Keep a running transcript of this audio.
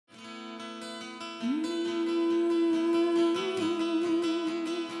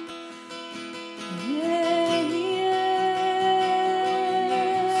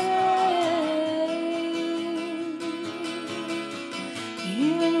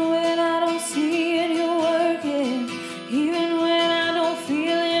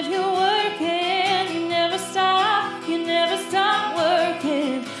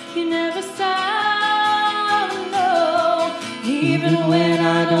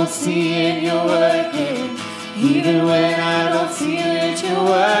don't see it, you're working. Even when I don't feel it, you're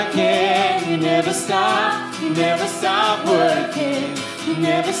working. You never stop working. You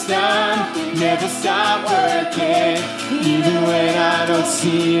never stop working. Even when I don't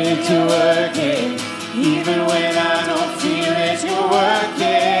see it, you're working. Even when I don't feel it, you're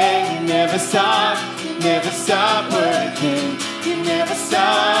working. You never stop working. You never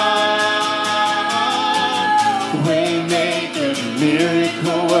stop. Waymaker,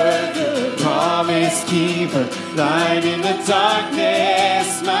 miracle worker, promise keeper, light in the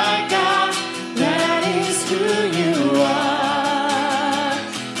darkness, my God, that is who you are.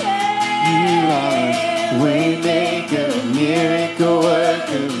 You are waymaker, miracle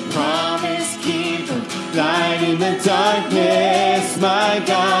worker, promise keeper, light in the darkness, my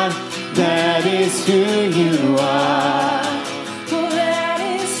God, that is who you are. That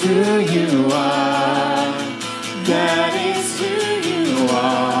is who you are. That is who you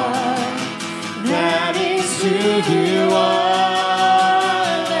are. That is who you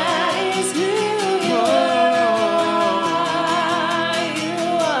are. That is who you are. You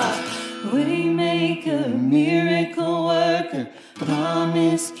are waymaker, miracle worker,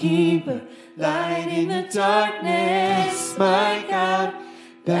 promise keeper, light in the darkness, my God,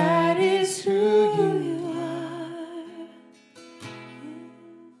 that is who you are.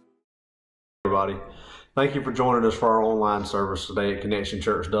 Everybody, thank you for joining us for our online service today at Connection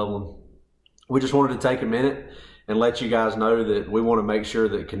Church Dublin. We just wanted to take a minute and let you guys know that we want to make sure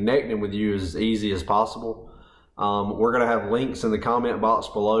that connecting with you is as easy as possible. We're going to have links in the comment box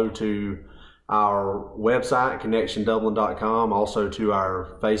below to our website, connectiondublin.com, also to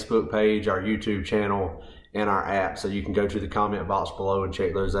our Facebook page, our YouTube channel, and our app, so you can go to the comment box below and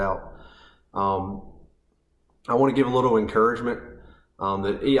check those out. I want to give a little encouragement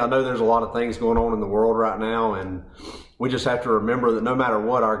that I know there's a lot of things going on in the world right now, and we just have to remember that no matter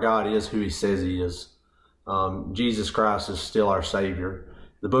what, our God is who He says He is. Jesus Christ is still our Savior.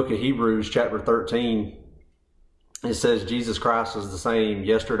 The book of Hebrews, chapter 13, it says Jesus Christ is the same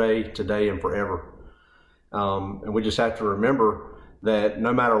yesterday, today, and forever. And we just have to remember that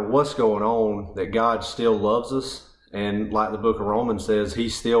no matter what's going on, that God still loves us. And like the book of Romans says,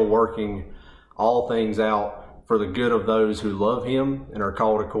 He's still working all things out for the good of those who love Him and are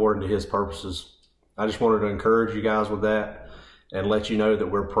called according to His purposes. I just wanted to encourage you guys with that and let you know that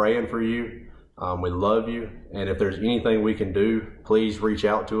we're praying for you. We love you. And if there's anything we can do, please reach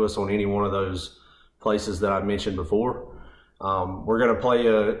out to us on any one of those places that I mentioned before. We're going to play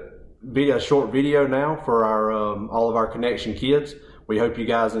a short video now for our all of our Connection kids. We hope you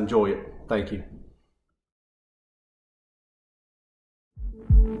guys enjoy it. Thank you.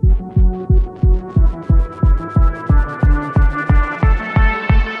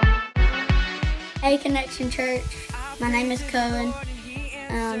 Hey Connection Church, my name is Cohen.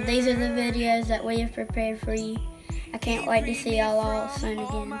 These are the videos that we have prepared for you. I can't wait to see y'all all soon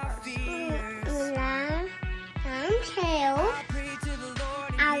again. I'm Tail.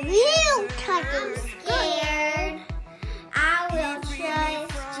 I will touch you scared. I will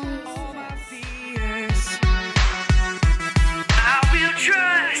trust Jesus. I will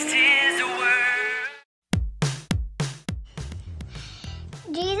trust His word.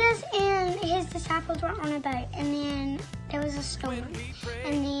 Jesus and His disciples were on a boat, and then there was a storm,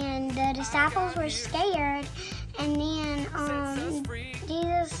 and then the disciples were scared, and then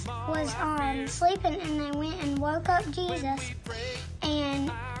Jesus was sleeping, and they went and woke up Jesus,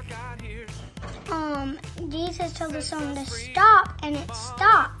 and Jesus told the storm to stop, and it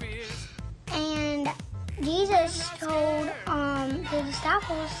stopped, and Jesus told the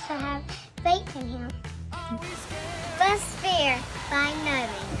disciples to have faith in Him. First fear by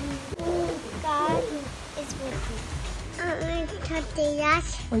knowing God is with you. I trust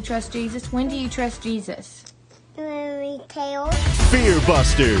Jesus. We trust Jesus. When do you trust Jesus? When we tell. Fear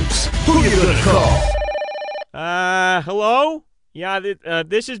Busters. Who you gonna call? Hello? Yeah,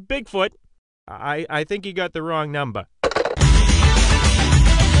 this is Bigfoot. I think you got the wrong number.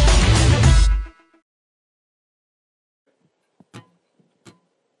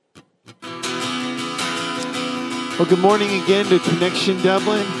 Well, good morning again to Connection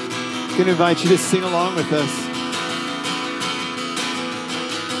Dublin. I'm going to invite you to sing along with us.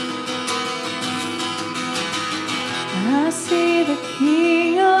 I see the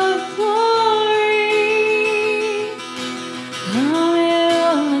King of Glory coming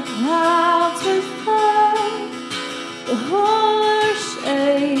on the clouds with fire. The whole earth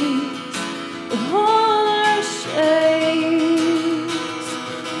shakes, the whole earth shakes,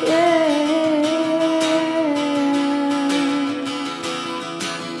 yeah.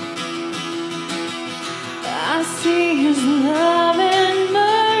 I see His love and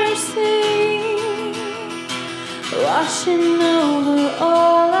mercy washing over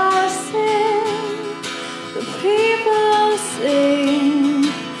all our sin. The people sing,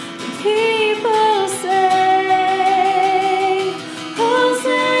 the people say,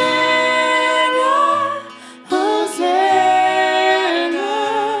 Hosanna, Hosanna,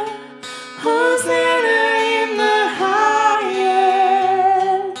 Hosanna in the highest.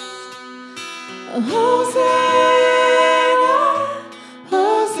 Hosanna,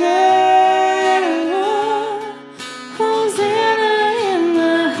 Hosanna, Hosanna in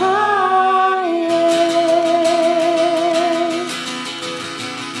the highest.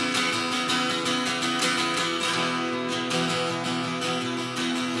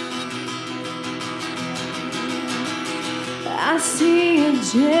 I see a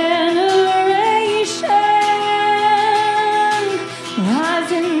generation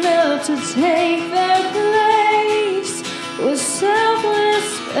rising up to take their place with selfless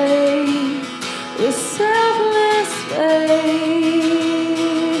faith, with selfless faith.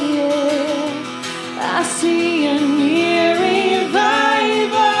 Yeah. I see a near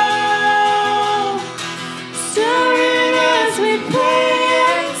revival stirring as we pray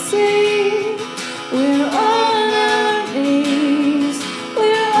and sing. We're on our knees,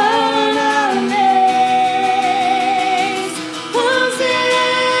 we're on our knees. Hosanna,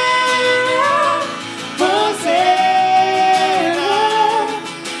 Hosanna,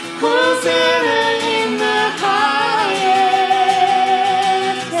 Hosanna in the highest.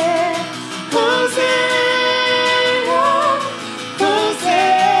 Yeah. Hosanna,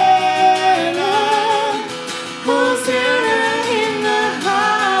 Hosanna, Hosanna in the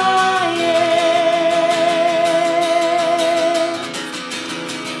highest.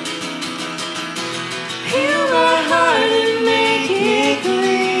 Heal my heart and make it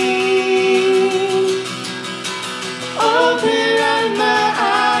clean. Open up my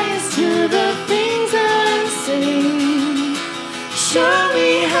eyes to the things unseen. Show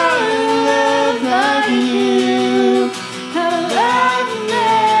me how to love like you, how to love me.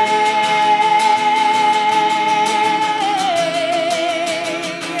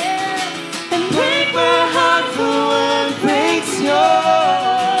 And break my heart for what breaks yours.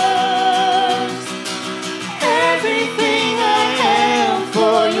 Everything I am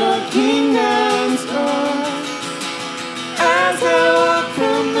for your kingdom's Lord. As I walk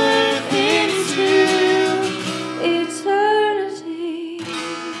from earth into eternity.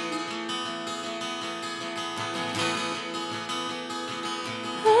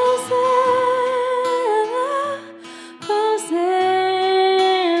 Hosanna, Hosanna,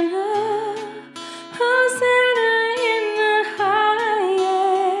 Hosanna in the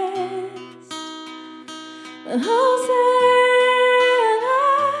highest. Hosanna,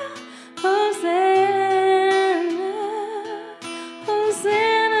 Hosanna,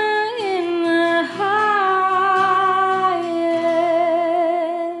 Hosanna in the highest.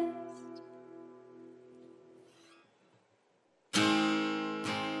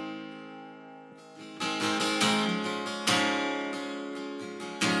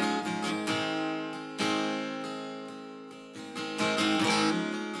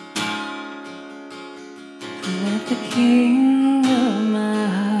 Let the King of my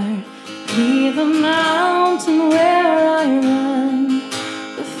heart be the mountain where I run,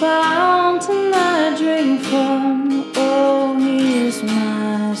 the fountain I drink from. Oh, he is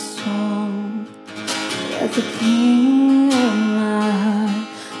my song. Let the King of my heart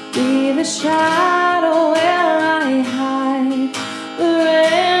be the shadow where I hide, the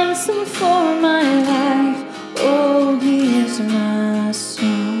ransom for my life. Oh, he is my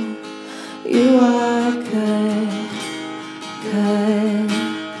song. You are good, good.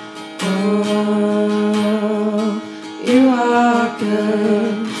 Oh, you are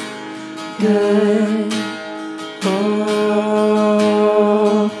good, good. Oh,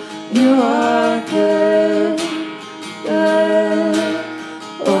 you are good, good.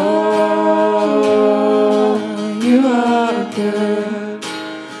 Oh, you are good,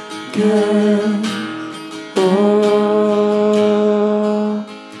 good. Oh,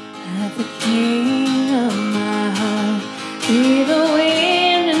 let the King of my heart be the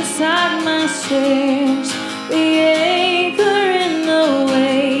wind inside my sails, the anchor in the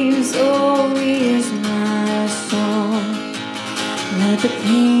waves. Oh, he is my song. Let the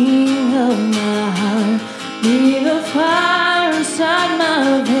King of my heart be the fire inside my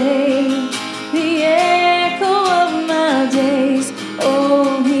veins, the echo of my days.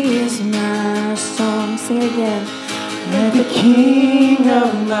 Oh, he is my song. Sing again. Let the King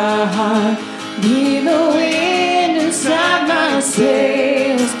of my heart be the wind inside my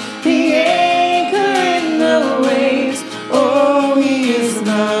sails, the anchor in the waves. Oh, he is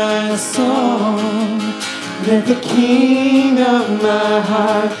my song. Let the King of my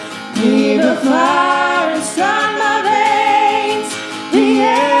heart be the fire inside my veins, the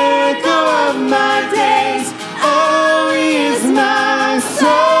echo of my days. Oh, He is my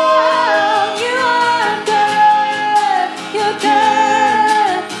soul. You are good, you're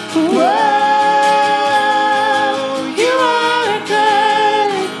good. Whoa, you are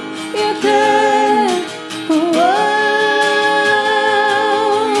good, you're good. Whoa.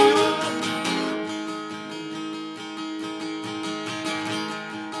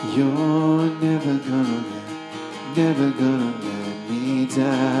 You're never gonna let me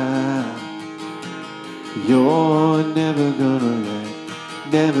down. You're never gonna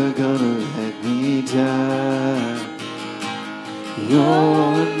let me down.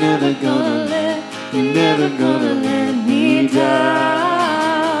 You're never gonna let me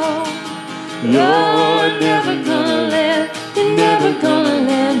down. You're never gonna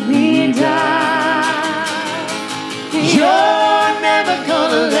let me down. You're never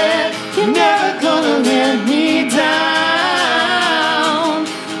gonna let me down.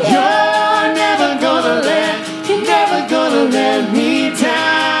 You're never gonna let me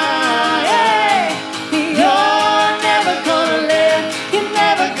down. Hey. You're never gonna let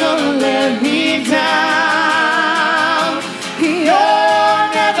me down.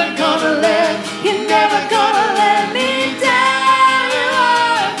 You're never gonna let me down. You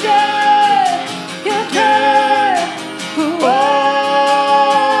are good, you're good. Oh,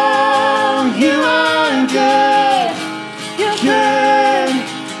 you are good, you're good.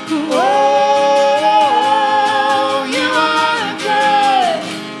 Oh, you are good,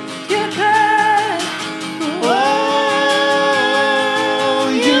 you're good. Oh,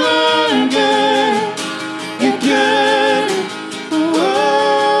 you are good, you're good. Oh,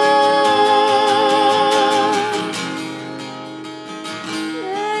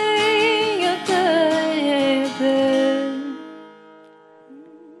 you're good, you're good.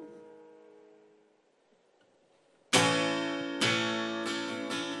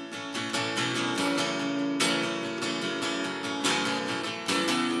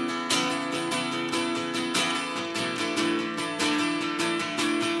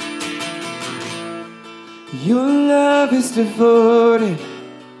 Your love is devoted,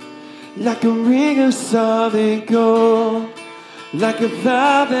 like a ring of solid gold, like a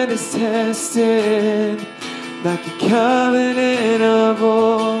vow that is tested, like a covenant of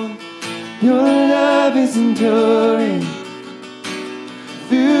old. Your love is enduring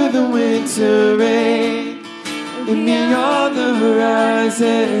through the winter rain and beyond the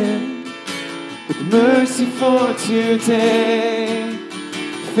horizon, with mercy for today.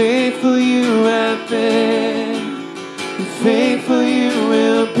 Faithful you have been, and faithful you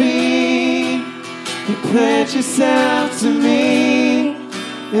will be. You pledge yourself to me,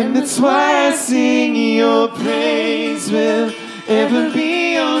 and that's why I sing. Your praise will ever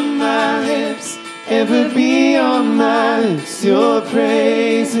be on my lips, ever be on my lips. Your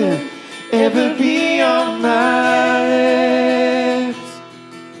praise will ever be on my lips.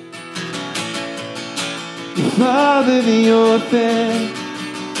 You father the orphan,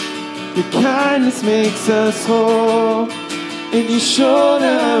 your kindness makes us whole, and you shoulder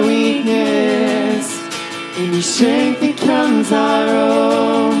our weakness, and your strength becomes our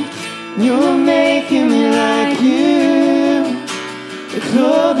own. You're making me like you, you're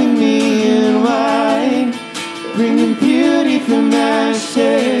clothing me in white, bringing beauty from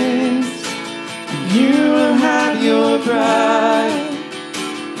ashes. You will have your bride,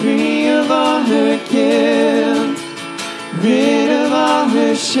 free of all her guilt, rid of all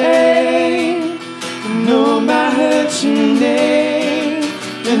her shame, no matter your name.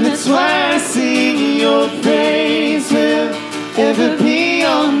 And that's why I sing. Your praise will ever be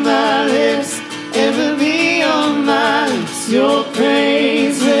on my lips, ever be on my lips. Your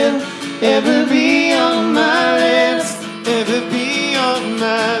praise will ever be on my lips, ever be on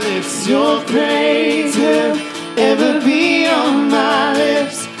my lips. Your praise will ever be on my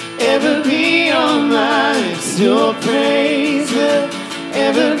lips, ever be on my lips. Your praise will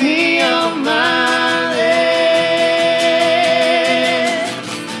ever be on my lips.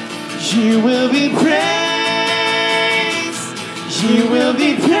 You will be praised, you will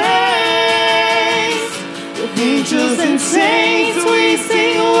be praised. With angels and saints we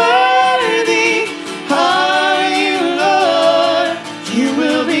sing, worthy are you, Lord. You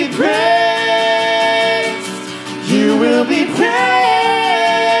will be praised, you will be praised.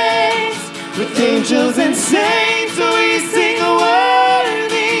 With angels and saints we sing,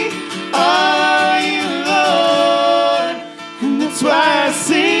 worthy are you, Lord. And that's why I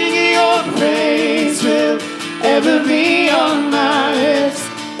sing. Your praise will ever be on my lips,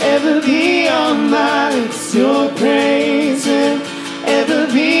 ever be on on my lips. Your praise will ever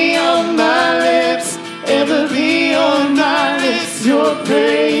be on my lips. Ever be on my lips. Your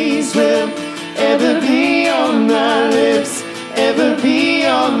praise will ever be on my lips. Ever be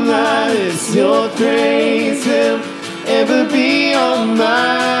on my lips. Your praise will ever be on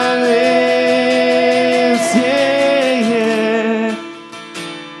my lips. Yeah, yeah.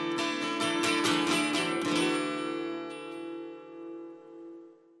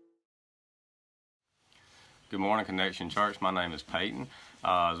 Good morning, Connection Church. My name is Peyton.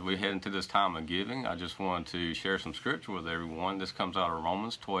 As we head into this time of giving, I just wanted to share some scripture with everyone. This comes out of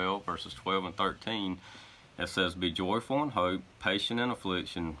Romans 12, verses 12 and 13. It says, "Be joyful in hope, patient in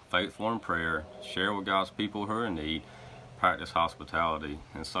affliction, faithful in prayer, share with God's people who are in need, practice hospitality."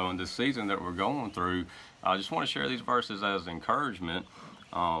 And so in this season that we're going through, I just want to share these verses as encouragement.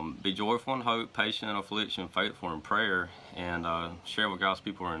 Be joyful in hope, patient in affliction, faithful in prayer, and share with God's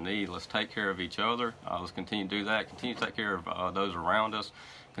people who are in need. Let's take care of each other. Let's continue to do that. Continue to take care of those around us.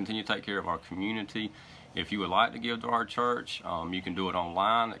 Continue to take care of our community. If you would like to give to our church, you can do it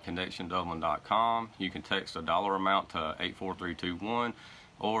online at connectiondublin.com. You can text a dollar amount to 84321,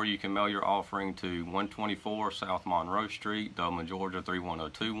 or you can mail your offering to 124 South Monroe Street, Dublin, Georgia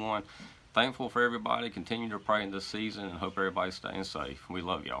 31021. Thankful for everybody. Continue to pray in this season and hope everybody's staying safe. We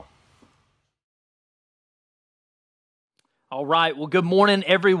love y'all. All right. Well, good morning,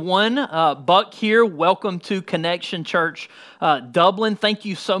 everyone. Buck here. Welcome to Connection Church Dublin. Thank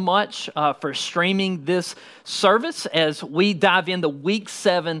you so much for streaming this service as we dive into week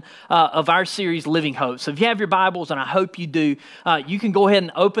 7 of our series, Living Hope. So if you have your Bibles, and I hope you do, you can go ahead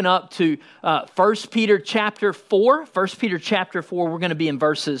and open up to 1 Peter chapter 4. 1 Peter chapter 4, we're going to be in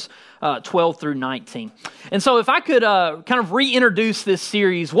verses 12 through 19. And so if I could kind of reintroduce this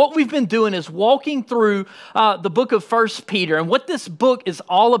series, what we've been doing is walking through the book of 1 Peter. And what this book is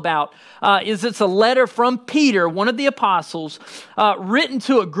all about is it's a letter from Peter, one of the apostles, written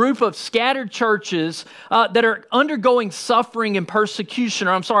to a group of scattered churches that are undergoing suffering and persecution,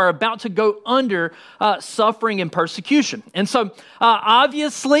 or about to go under suffering and persecution. And so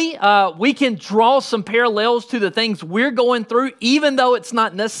obviously we can draw some parallels to the things we're going through, even though it's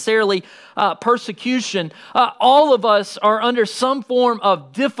not necessarily persecution. All of us are under some form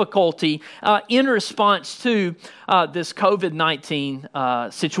of difficulty in response to this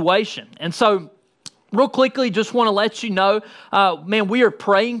COVID-19 situation. And so real quickly, just want to let you know, man, we are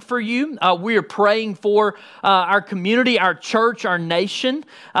praying for you. We are praying for our community, our church, our nation,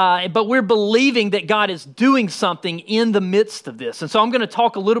 but we're believing that God is doing something in the midst of this. And so I'm going to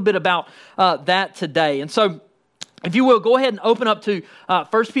talk a little bit about that today. And so if you will, go ahead and open up to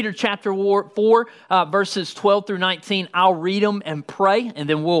 1 Peter chapter 4, verses 12 through 19. I'll read them and pray, and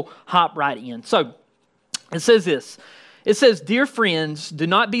then we'll hop right in. So it says this. It says, "Dear friends, do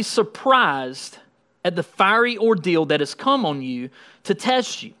not be surprised at the fiery ordeal that has come on you to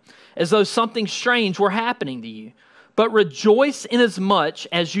test you, as though something strange were happening to you. But rejoice inasmuch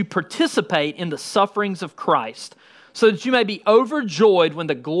as you participate in the sufferings of Christ, so that you may be overjoyed when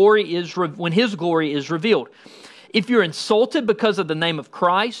His glory is revealed. If you're insulted because of the name of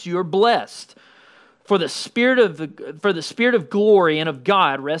Christ, you are blessed, for the Spirit of glory and of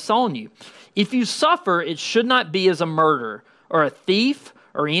God rests on you. If you suffer, it should not be as a murderer, or a thief,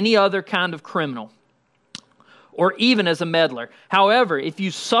 or any other kind of criminal, or even as a meddler. However, if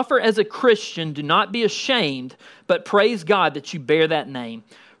you suffer as a Christian, do not be ashamed, but praise God that you bear that name.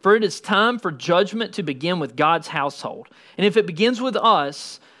 For it is time for judgment to begin with God's household. And if it begins with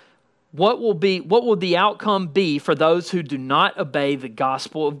us, what will the outcome be for those who do not obey the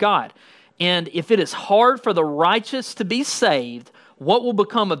gospel of God? And if it is hard for the righteous to be saved, what will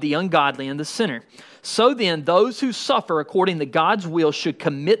become of the ungodly and the sinner? So then, those who suffer according to God's will should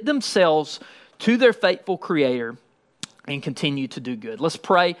commit themselves to their faithful Creator and continue to do good." Let's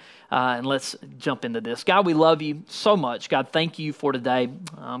pray and let's jump into this. God, we love you so much. God, thank you for today.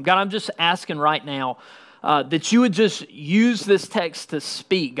 God, I'm just asking right now that you would just use this text to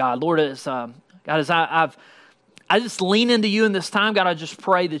speak, God. Lord, as I just lean into you in this time, God, I just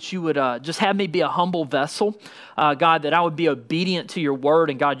pray that you would just have me be a humble vessel, God, that I would be obedient to your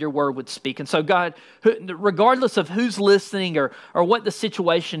word, and God, your word would speak. And so, God, regardless of who's listening or what the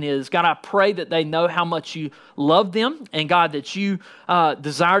situation is, God, I pray that they know how much you love them, and God, that you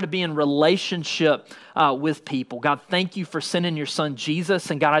desire to be in relationship with people. God, thank you for sending your son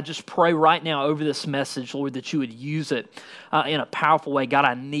Jesus, and God, I just pray right now over this message, Lord, that you would use it in a powerful way. God,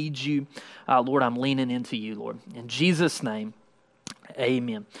 I need you. Lord, I'm leaning into you, Lord. In Jesus' name,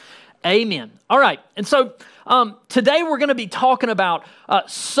 amen. Amen. All right. And so today we're going to be talking about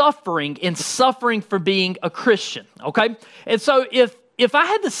suffering and suffering for being a Christian. Okay. And so if if I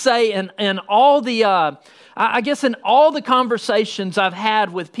had to say in all the, I guess in all the conversations I've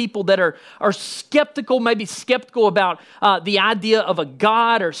had with people that are skeptical, maybe skeptical about the idea of a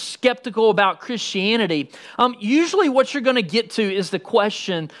God or skeptical about Christianity, usually what you're going to get to is the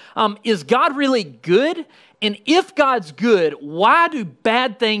question, is God really good? And if God's good, why do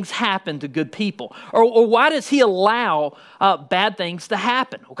bad things happen to good people? Or why does he allow bad things to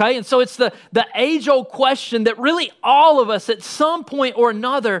happen? Okay, and so it's the age-old question that really all of us at some point or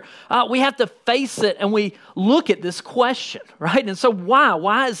another, we have to face it and we look at this question, right? And so why?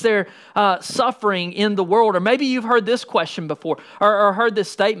 Why is there suffering in the world? Or maybe you've heard this question before or heard this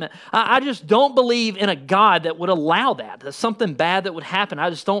statement. I just don't believe in a God that would allow that. There's something bad that would happen.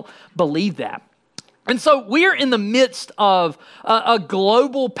 I just don't believe that. And so we're in the midst of a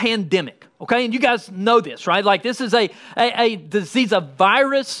global pandemic, okay? And you guys know this, right? Like this is a disease, a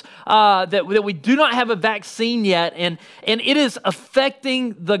virus that we do not have a vaccine yet, and it is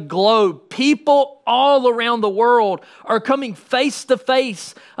affecting the globe. People all around the world are coming face to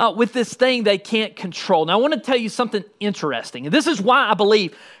face with this thing they can't control. Now, I want to tell you something interesting, and this is why I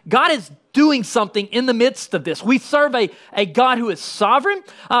believe God is doing something in the midst of this. We serve a God who is sovereign,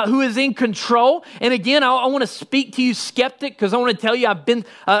 who is in control. And again, I want to speak to you skeptic, because I want to tell you I've been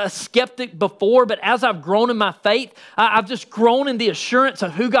a skeptic before, but as I've grown in my faith, I've just grown in the assurance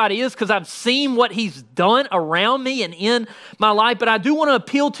of who God is, because I've seen what he's done around me and in my life. But I do want to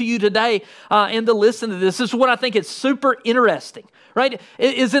appeal to you today and to listen to this. This is what I think is super interesting, right?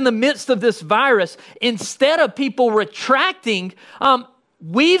 It is in the midst of this virus, instead of people retracting,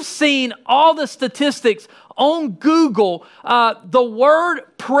 we've seen all the statistics on Google. The word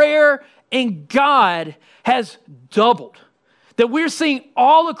prayer and God has doubled. That we're seeing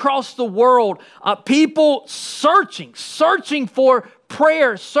all across the world people searching for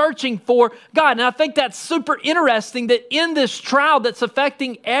prayer, searching for God. And I think that's super interesting that in this trial that's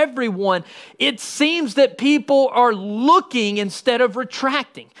affecting everyone, it seems that people are looking instead of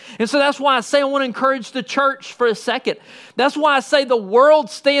retracting. And so that's why I say I want to encourage the church for a second. That's why I say the world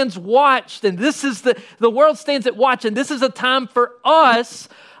stands watched, and this is the world stands at watch, and this is a time for us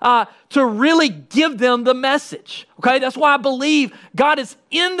to really give them the message. Okay, that's why I believe God is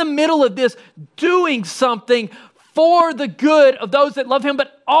in the middle of this doing something for the good of those that love him,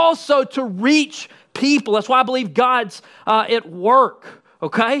 but also to reach people. That's why I believe God's at work,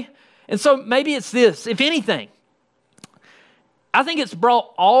 okay? And so maybe it's this, if anything, I think it's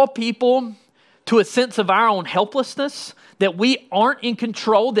brought all people to a sense of our own helplessness, that we aren't in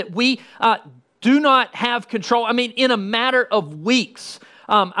control, that we do not have control. I mean, in a matter of weeks,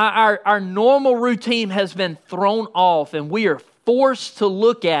 our normal routine has been thrown off, and we are forced to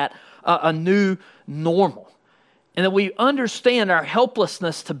look at a new normal. And that we understand our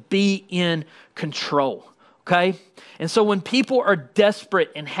helplessness to be in control, okay? And so when people are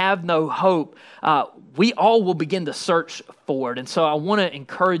desperate and have no hope, we all will begin to search for it. And so I want to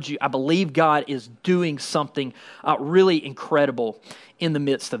encourage you, I believe God is doing something really incredible in the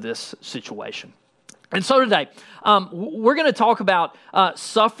midst of this situation. And so today, we're going to talk about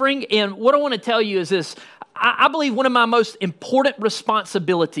suffering. And what I want to tell you is this. I believe one of my most important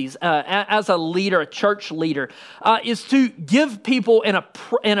responsibilities as a leader, a church leader, is to give people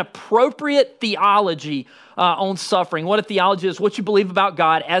an appropriate theology on suffering. What a theology is, what you believe about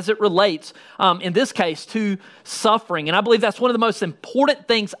God as it relates, in this case, to suffering. And I believe that's one of the most important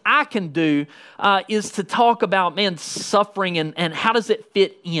things I can do is to talk about, suffering and how does it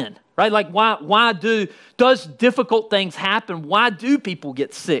fit in? Right? Like why does difficult things happen? Why do people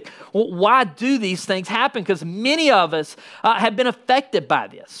get sick? Well, why do these things happen? Because many of us have been affected by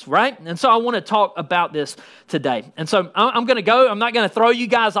this, right? And so I want to talk about this today. And so I'm going to go. I'm not going to throw you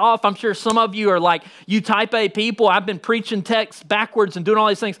guys off. I'm sure some of you are like, you type A people. I've been preaching text backwards and doing all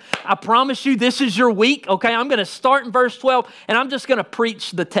these things. I promise you this is your week, okay? I'm going to start in verse 12, and I'm just going to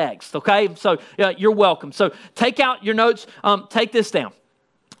preach the text, okay? So you're welcome. So take out your notes. Take this down.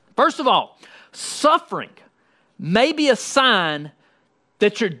 First of all, suffering may be a sign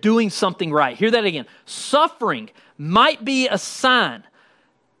that you're doing something right. Hear that again. Suffering might be a sign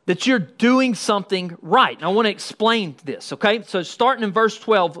that you're doing something right. And I want to explain this, okay? So starting in verse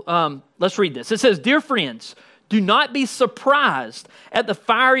 12, let's read this. It says, "Dear friends, do not be surprised at the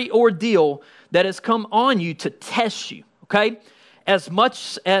fiery ordeal that has come on you to test you," okay? As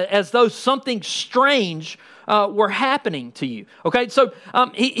much as though something strange were happening to you. Okay, so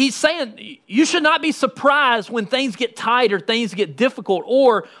he's saying you should not be surprised when things get tight or things get difficult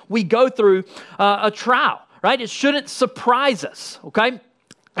or we go through a trial, right? It shouldn't surprise us, okay?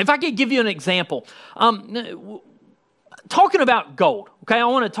 If I could give you an example, talking about gold, okay, I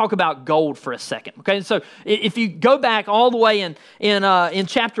want to talk about gold for a second, okay? So if you go back all the way in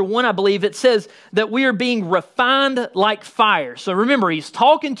chapter 1, I believe, it says that we are being refined like fire. So remember, he's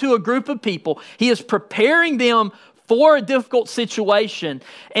talking to a group of people. He is preparing them for a difficult situation,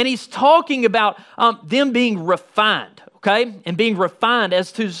 and he's talking about them being refined, okay, and being refined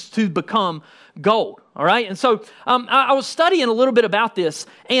as to become gold, all right? And so I was studying a little bit about this,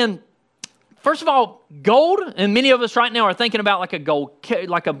 and first of all, gold, and many of us right now are thinking about like a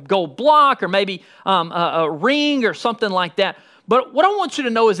gold block or maybe a ring or something like that. But what I want you to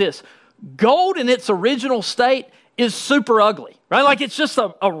know is this: gold in its original state is super ugly, right? Like it's just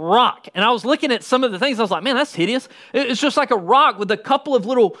a rock. And I was looking at some of the things, I was like, man, that's hideous. It's just like a rock with a couple of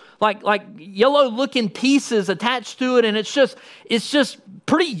little like yellow-looking pieces attached to it, and it's just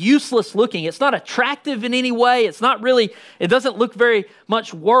pretty useless looking. It's not attractive in any way. It doesn't look very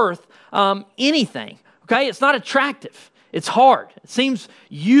much worth anything, okay? It's not attractive. It's hard. It seems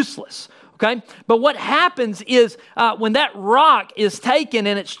useless, okay? But what happens is when that rock is taken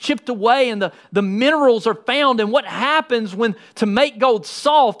and it's chipped away and the minerals are found, and what happens to make gold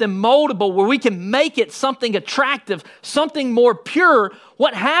soft and moldable, where we can make it something attractive, something more pure,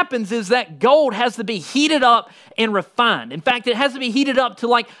 what happens is that gold has to be heated up and refined. In fact, it has to be heated up to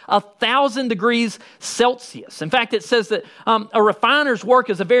like 1,000 degrees Celsius. In fact, it says that a refiner's work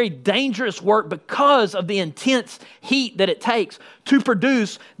is a very dangerous work because of the intense heat that it takes to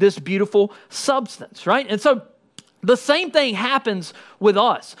produce this beautiful substance, right? And so the same thing happens with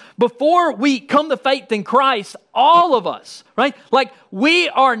us. Before we come to faith in Christ, all of us, right? Like we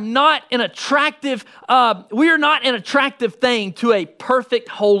are not an attractive thing to a perfect,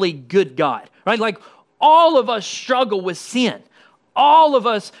 holy, good God, right? Like all of us struggle with sin. All of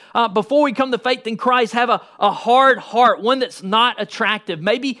us, before we come to faith in Christ, have a hard heart, one that's not attractive.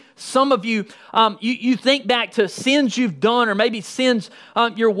 Maybe some of you, you think back to sins you've done, or maybe sins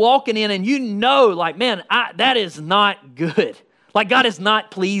you're walking in, and you know, like, man, that is not good. Like, God is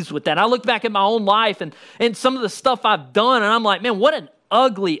not pleased with that. I look back at my own life and some of the stuff I've done, and I'm like, man, what an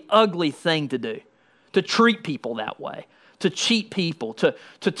ugly, ugly thing to do, to treat people that way, to cheat people, to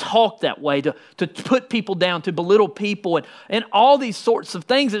talk that way, to put people down, to belittle people, and all these sorts of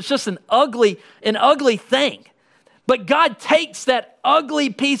things. It's just an ugly thing. But God takes that ugly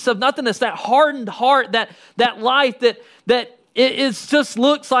piece of nothingness, that hardened heart, that life that it just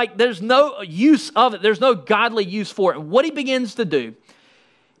looks like there's no use of it. There's no godly use for it. And what he begins to do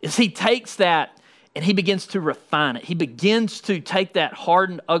is he takes that and he begins to refine it. He begins to take that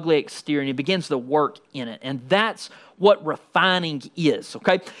hardened, ugly exterior and he begins to work in it. And that's what refining is,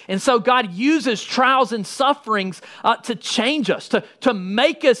 okay? And so God uses trials and sufferings to change us, to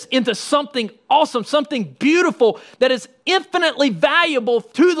make us into something awesome, something beautiful that is infinitely valuable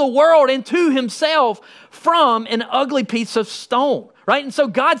to the world and to himself from an ugly piece of stone, right? And so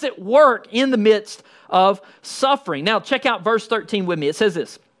God's at work in the midst of suffering. Now, check out verse 13 with me. It says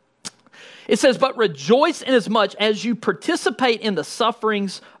this. It says, but rejoice inasmuch as you participate in the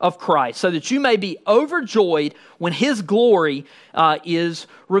sufferings of Christ, so that you may be overjoyed when his glory is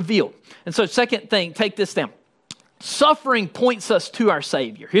revealed. And so second thing, take this down. Suffering points us to our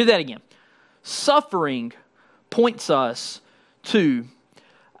Savior. Hear that again. Suffering points us to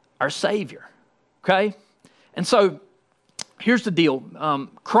our Savior. Okay? And so here's the deal.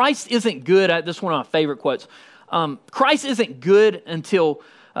 Christ isn't good. This is one of my favorite quotes. Christ isn't good until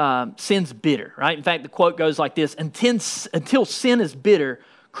sin's bitter, right? In fact, the quote goes like this: until sin is bitter,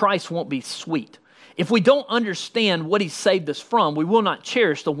 Christ won't be sweet. If we don't understand what he saved us from, we will not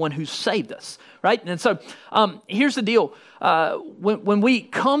cherish the one who saved us, right? And so here's the deal. When we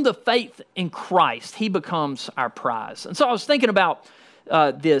come to faith in Christ, he becomes our prize. And so I was thinking about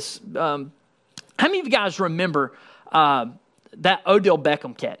this. How many of you guys remember that Odell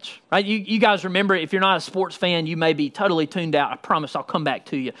Beckham catch, right? You guys remember, if you're not a sports fan, you may be totally tuned out. I promise I'll come back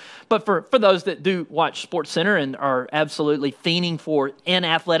to you. But for those that do watch SportsCenter and are absolutely fiending for an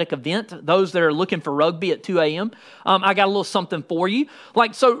athletic event, those that are looking for rugby at 2 a.m., I got a little something for you.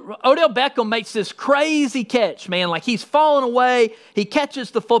 Like, so Odell Beckham makes this crazy catch, man. Like, he's falling away. He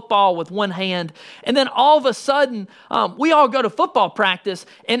catches the football with one hand. And then all of a sudden, we all go to football practice,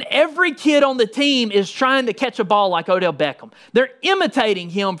 and every kid on the team is trying to catch a ball like Odell Beckham. They're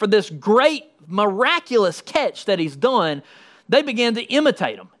imitating him for this great, miraculous catch that he's done. They began to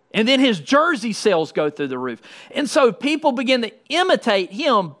imitate him. And then his jersey sales go through the roof. And so people begin to imitate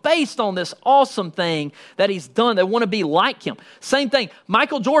him based on this awesome thing that he's done. They want to be like him. Same thing.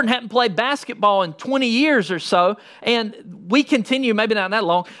 Michael Jordan hadn't played basketball in 20 years or so. And we continue, maybe not that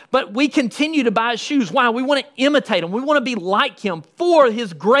long, but we continue to buy his shoes. Why? We want to imitate him. We want to be like him for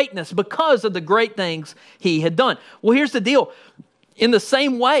his greatness because of the great things he had done. Well, here's the deal. In the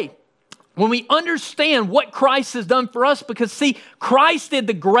same way, when we understand what Christ has done for us, because see, Christ did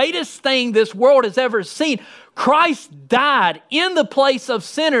the greatest thing this world has ever seen. Christ died in the place of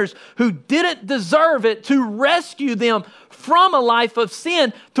sinners who didn't deserve it to rescue them from a life of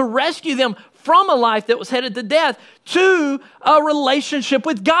sin, to rescue them from a life that was headed to death to a relationship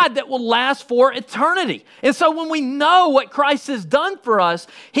with God that will last for eternity. And so when we know what Christ has done for us,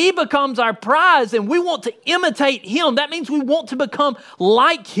 he becomes our prize and we want to imitate him. That means we want to become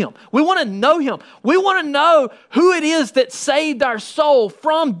like him. We want to know him. We want to know who it is that saved our soul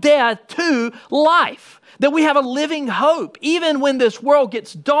from death to life. That we have a living hope. Even when this world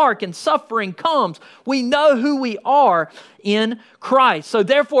gets dark and suffering comes, we know who we are in Christ. So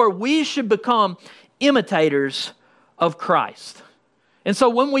therefore, we should become imitators of Christ. And so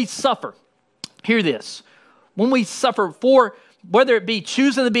when we suffer, hear this, when we suffer for, whether it be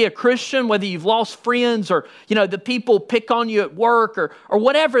choosing to be a Christian, whether you've lost friends or, the people pick on you at work or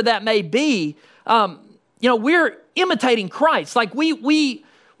whatever that may be, we're imitating Christ. Like we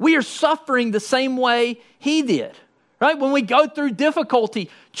are suffering the same way he did, right? When we go through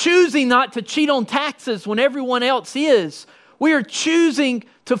difficulty, choosing not to cheat on taxes when everyone else is, we are choosing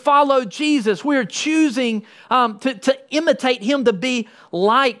to follow Jesus. We are choosing to imitate him, to be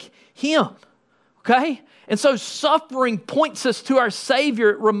like him, okay? And so suffering points us to our Savior.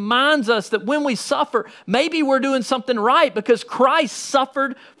 It reminds us that when we suffer, maybe we're doing something right because Christ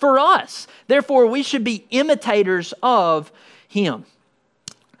suffered for us. Therefore, we should be imitators of him.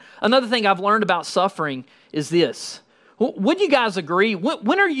 Another thing I've learned about suffering is this. Would you guys agree?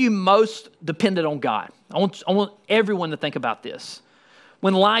 When are you most dependent on God? I want everyone to think about this.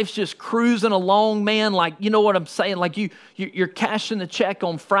 When life's just cruising along, man, like, you know what I'm saying? Like you're cashing the check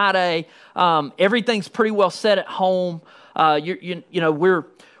on Friday. Everything's pretty well set at home. We're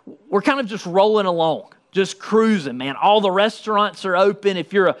kind of just rolling along, just cruising, man. All the restaurants are open.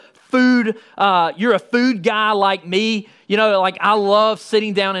 If you're a food guy like me, like I love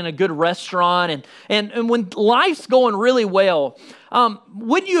sitting down in a good restaurant and when life's going really well,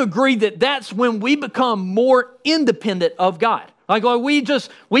 wouldn't you agree that that's when we become more independent of God? Like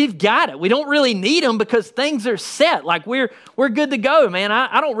we've got it. We don't really need him because things are set. Like we're good to go, man.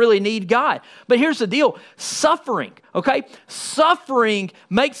 I don't really need God. But here's the deal. Suffering, okay? Suffering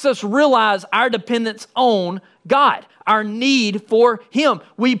makes us realize our dependence on God, our need for him.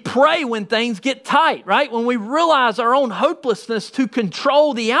 We pray when things get tight, right? When we realize our own hopelessness to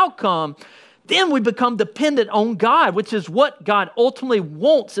control the outcome, then we become dependent on God, which is what God ultimately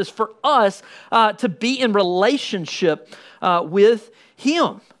wants, is for us to be in relationship with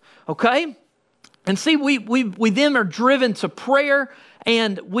him, okay? And see, we then are driven to prayer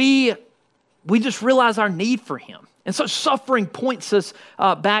and we just realize our need for him. And so suffering points us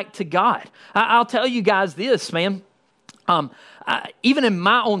back to God. I'll tell you guys this, man. Even in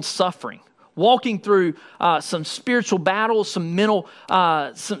my own suffering, walking through some spiritual battles, some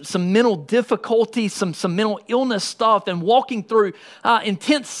mental difficulties, some mental illness stuff, and walking through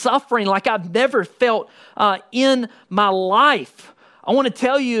intense suffering like I've never felt in my life. I want to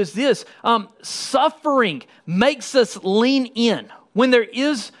tell you is this, suffering makes us lean in. When there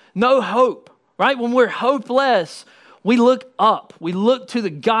is no hope, right? When we're hopeless, we look up. We look to the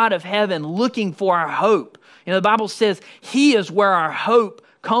God of heaven looking for our hope. The Bible says he is where our hope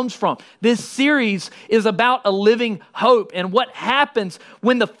comes from. This series is about a living hope and what happens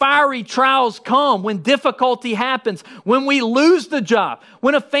when the fiery trials come, when difficulty happens, when we lose the job,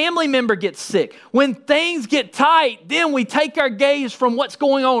 when a family member gets sick, when things get tight, then we take our gaze from what's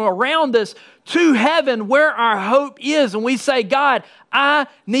going on around us to heaven where our hope is. And we say, God, I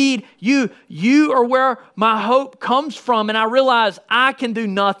need you. You are where my hope comes from. And I realize I can do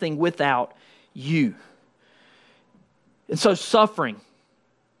nothing without you. And so suffering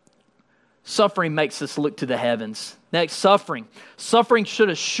makes us look to the heavens. Next, suffering. Suffering should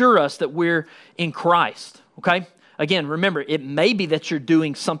assure us that we're in Christ, okay? Again, remember, it may be that you're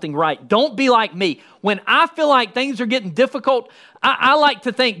doing something right. Don't be like me. When I feel like things are getting difficult, I like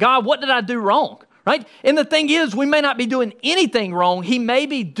to think, God, what did I do wrong? Right? And the thing is, we may not be doing anything wrong. We may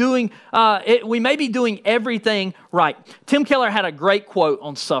be doing everything right. Tim Keller had a great quote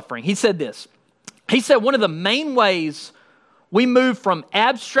on suffering. He said this. He said, one of the main ways we move from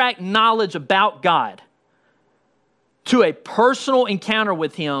abstract knowledge about God to a personal encounter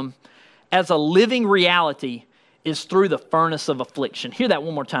with Him as a living reality is through the furnace of affliction. Hear that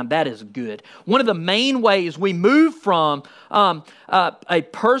one more time. That is good. One of the main ways we move from an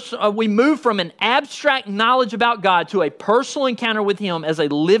abstract knowledge about God to a personal encounter with Him as a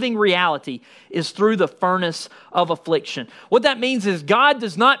living reality is through the furnace of affliction. What that means is God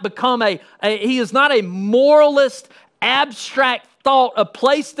does not become He is not a moralist, abstract thought, a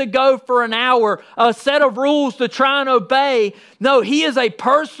place to go for an hour, a set of rules to try and obey. No, He is a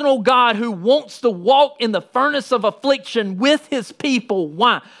personal God who wants to walk in the furnace of affliction with His people.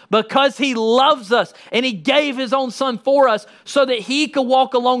 Why? Because He loves us and He gave His own Son for us so that He could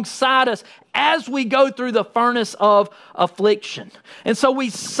walk alongside us as we go through the furnace of affliction. And so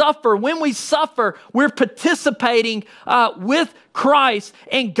we suffer. When we suffer, we're participating with Christ,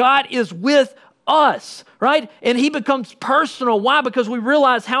 and God is with us, right? And He becomes personal. Why? Because we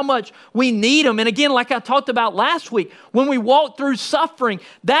realize how much we need Him. And again, like I talked about last week, when we walk through suffering,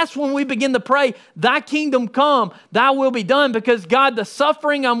 that's when we begin to pray, Thy kingdom come, Thy will be done. Because God, the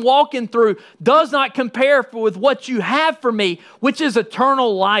suffering I'm walking through does not compare with what You have for me, which is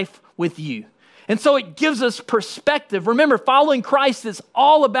eternal life with You. And so it gives us perspective. Remember, following Christ is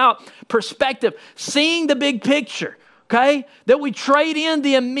all about perspective, seeing the big picture, okay? That we trade in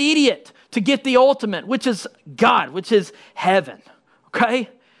the immediate to get the ultimate, which is God, which is heaven, okay?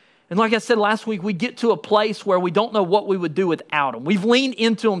 And like I said last week, we get to a place where we don't know what we would do without Him. We've leaned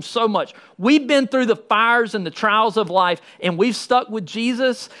into Him so much. We've been through the fires and the trials of life, and we've stuck with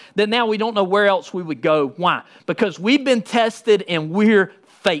Jesus, that now we don't know where else we would go. Why? Because we've been tested and we're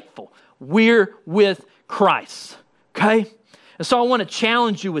faithful. We're with Christ, okay? And so I want to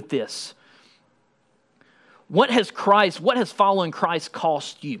challenge you with this. What has following Christ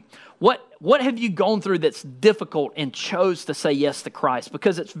cost you? What have you gone through that's difficult and chose to say yes to Christ?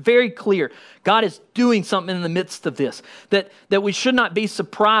 Because it's very clear God is doing something in the midst of this. That we should not be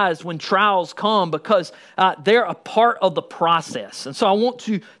surprised when trials come, because they're a part of the process. And so I want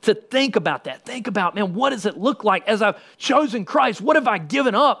to think about that. Think about, man, what does it look like as I've chosen Christ? What have I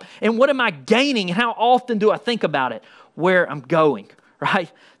given up? And what am I gaining? And how often do I think about it? Where I'm going,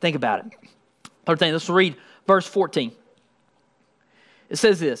 right? Think about it. Third thing, let's read verse 14. It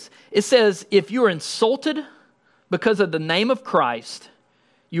says this. It says, if you are insulted because of the name of Christ,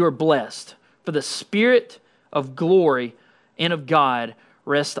 you are blessed, for the Spirit of glory and of God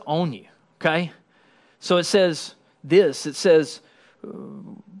rest on you. Okay? So it says this. It says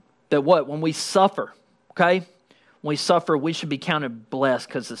that what? When we suffer, okay? When we suffer, we should be counted blessed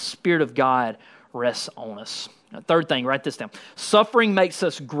because the Spirit of God rests on us. Third thing, write this down. Suffering makes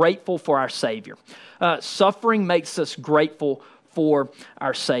us grateful for our Savior. Suffering makes us grateful for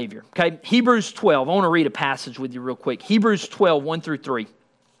our Savior. Okay, Hebrews 12. I want to read a passage with you real quick. Hebrews 12, 1 through 3.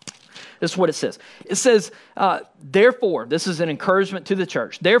 This is what it says. It says, therefore, this is an encouragement to the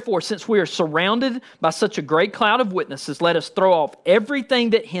church. Therefore, since we are surrounded by such a great cloud of witnesses, let us throw off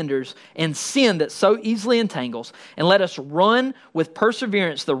everything that hinders and sin that so easily entangles, and let us run with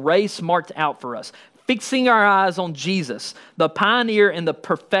perseverance the race marked out for us, fixing our eyes on Jesus, the pioneer and the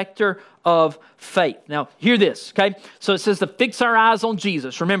perfecter of faith. Now, hear this, okay? So it says to fix our eyes on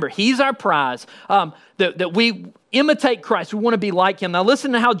Jesus. Remember, He's our prize, that we imitate Christ. We want to be like Him. Now,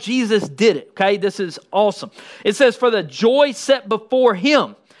 listen to how Jesus did it, okay? This is awesome. It says, for the joy set before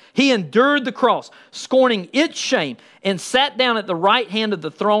Him, He endured the cross, scorning its shame, and sat down at the right hand of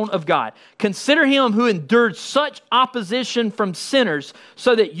the throne of God. Consider Him who endured such opposition from sinners,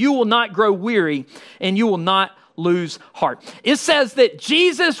 so that you will not grow weary and you will not lose heart. It says that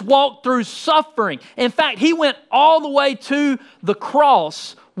Jesus walked through suffering. In fact, He went all the way to the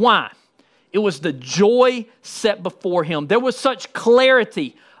cross. Why? It was the joy set before Him. There was such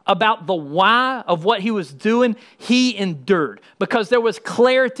clarity about the why of what He was doing. He endured because there was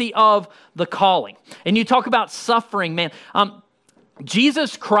clarity of the calling. And you talk about suffering, man.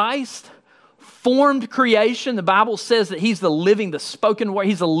 Jesus Christ formed creation. The Bible says that He's the spoken word.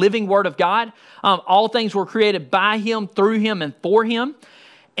 He's the living Word of God. All things were created by Him, through Him, and for Him.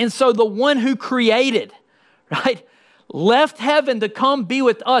 And so the one who created, right, left heaven to come be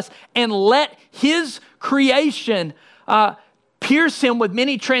with us and let His creation pierce Him with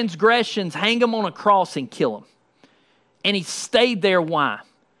many transgressions, hang Him on a cross and kill Him. And He stayed there. Why?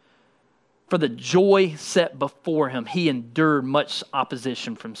 For the joy set before Him, He endured much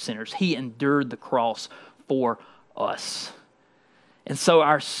opposition from sinners. He endured the cross for us. And so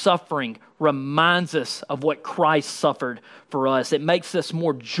our suffering reminds us of what Christ suffered for us. It makes us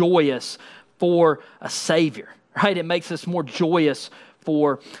more joyous for a Savior, right? It makes us more joyous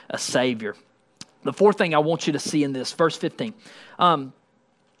for a Savior. The fourth thing I want you to see in this, verse 15. Let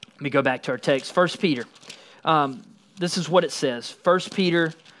me go back to our text. 1 Peter. this is what it says. 1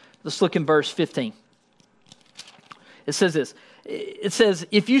 Peter, let's look in verse 15. It says this. It says,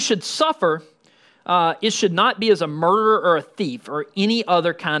 if you should suffer, it should not be as a murderer or a thief or any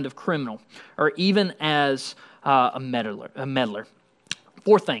other kind of criminal, or even as a meddler.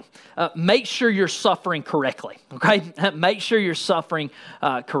 Fourth thing, make sure you're suffering correctly, okay? Make sure you're suffering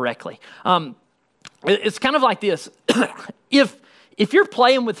correctly. It's kind of like this. If you're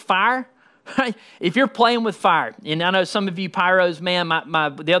playing with fire, right? If you're playing with fire, and I know some of you pyros, man,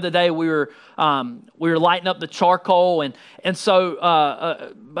 the other day we were lighting up the charcoal, and so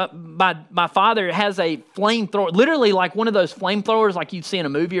my father has a flamethrower, literally like one of those flamethrowers like you'd see in a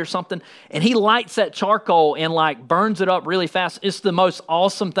movie or something, and he lights that charcoal and like burns it up really fast. It's the most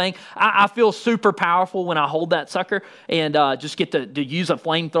awesome thing. I feel super powerful when I hold that sucker and just get to use a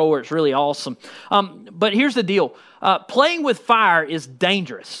flamethrower. It's really awesome. But here's the deal. Playing with fire is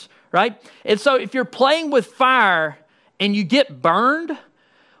dangerous, right? And so if you're playing with fire and you get burned,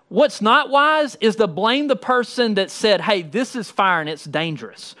 what's not wise is to blame the person that said, hey, this is fire and it's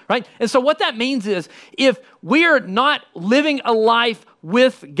dangerous, right? And so what that means is if we are not living a life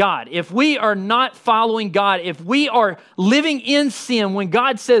with God, if we are not following God, if we are living in sin, when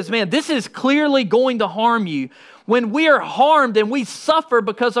God says, man, this is clearly going to harm you, when we are harmed and we suffer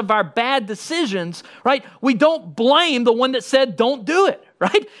because of our bad decisions, right? We don't blame the one that said, don't do it,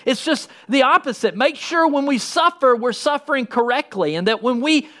 right? It's just the opposite. Make sure when we suffer, we're suffering correctly. And that when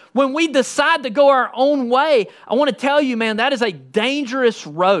we decide to go our own way, I want to tell you, man, that is a dangerous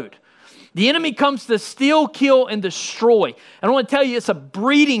road. The enemy comes to steal, kill, and destroy. And I want to tell you, it's a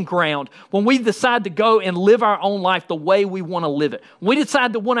breeding ground when we decide to go and live our own life the way we want to live it. When we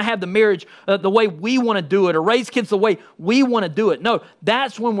decide to want to have the marriage the way we want to do it, or raise kids the way we want to do it. No,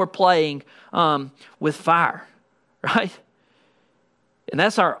 that's when we're playing with fire, right? And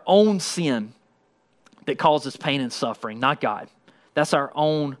that's our own sin that causes pain and suffering, not God. That's our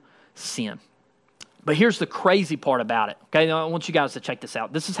own sin. But here's the crazy part about it, okay? I want you guys to check this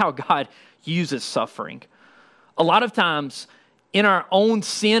out. This is how God uses suffering. A lot of times, in our own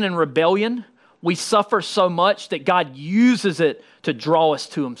sin and rebellion, we suffer so much that God uses it to draw us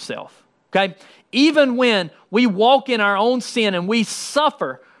to himself, okay? Even when we walk in our own sin and we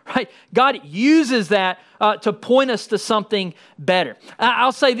suffer, right? God uses that to point us to something better.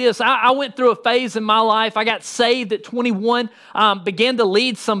 I'll say this. I went through a phase in my life. I got saved at 21, began to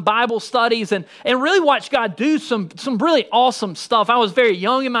lead some Bible studies and really watched God do some really awesome stuff. I was very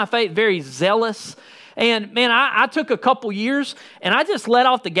young in my faith, very zealous. And man, I took a couple years and I just let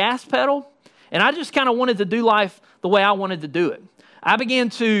off the gas pedal and I just kind of wanted to do life the way I wanted to do it. I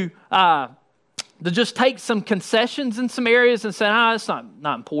began to just take some concessions in some areas and say, it's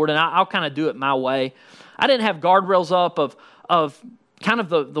not important. I'll kind of do it my way. I didn't have guardrails up of kind of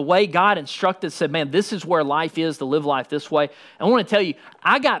the way God instructed, said, man, this is where life is, to live life this way. And I want to tell you,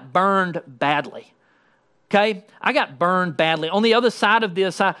 I got burned badly. Okay? I got burned badly. On the other side of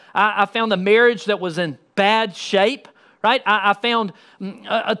this, I found a marriage that was in bad shape, right? I found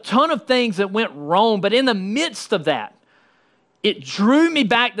a ton of things that went wrong. But in the midst of that, it drew me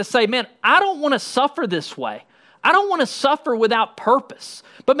back to say, man, I don't want to suffer this way. I don't want to suffer without purpose.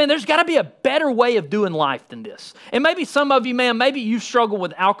 But man, there's got to be a better way of doing life than this. And maybe some of you, man, maybe you've struggled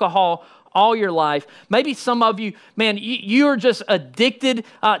with alcohol all your life. Maybe some of you, man, you're just addicted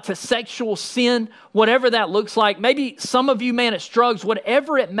to sexual sin, whatever that looks like. Maybe some of you, man, it's drugs,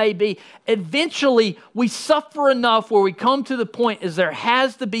 whatever it may be. Eventually, we suffer enough where we come to the point is there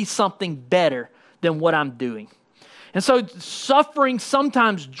has to be something better than what I'm doing. And so suffering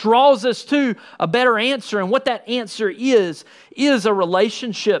sometimes draws us to a better answer. And what that answer is a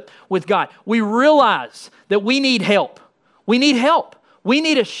relationship with God. We realize that we need help. We need help. We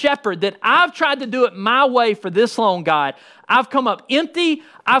need a shepherd that I've tried to do it my way for this long, God. I've come up empty.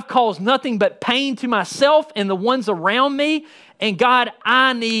 I've caused nothing but pain to myself and the ones around me. And God,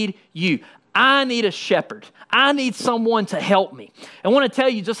 I need you. I need a shepherd. I need someone to help me. I want to tell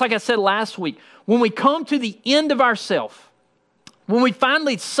you, just like I said last week, when we come to the end of ourselves, when we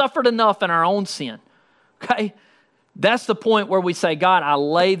finally suffered enough in our own sin, okay, that's the point where we say, God, I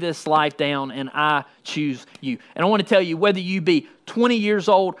lay this life down and I choose you. And I want to tell you, whether you be 20 years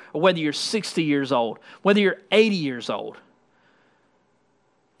old or whether you're 60 years old, whether you're 80 years old,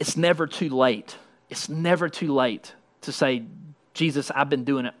 it's never too late. It's never too late to say, Jesus, I've been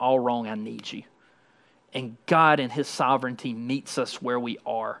doing it all wrong. I need you. And God in his sovereignty meets us where we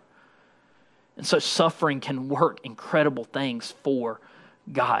are. And so suffering can work incredible things for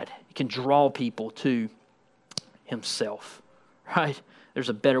God. It can draw people to himself, right? There's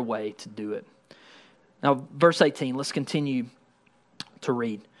a better way to do it. Now, verse 18, let's continue to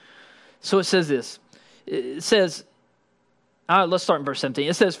read. So it says this. It says, Let's start in verse 17.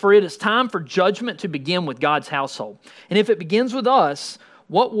 It says, "For it is time for judgment to begin with God's household. And if it begins with us,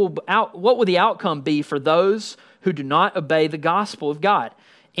 what will the outcome be for those who do not obey the gospel of God?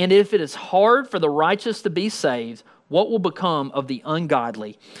 And if it is hard for the righteous to be saved, what will become of the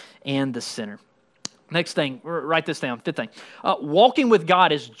ungodly and the sinner?" Next thing, write this down, fifth thing. Walking with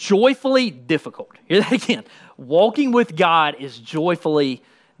God is joyfully difficult. Hear that again. Walking with God is joyfully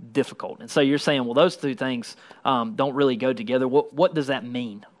difficult. And so you're saying, well, those two things don't really go together. What does that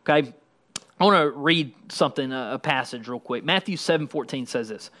mean? Okay, I want to read something, a passage real quick. Matthew 7:14 says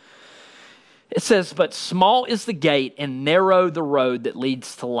this. It says, "But small is the gate and narrow the road that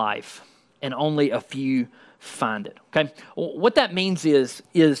leads to life, and only a few find it." Okay, what that means is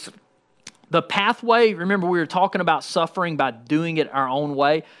the pathway. Remember, we were talking about suffering by doing it our own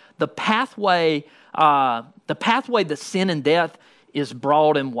way. The pathway to sin and death is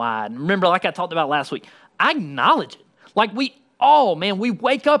broad and wide. And remember, like I talked about last week, I acknowledge it. Like we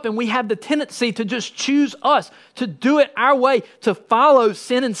wake up and we have the tendency to just choose us, to do it our way, to follow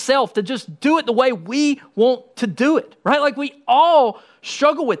sin and self, to just do it the way we want to do it, right? Like we all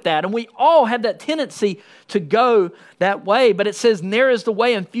struggle with that, and we all have that tendency to go that way. But it says, "Narrow is the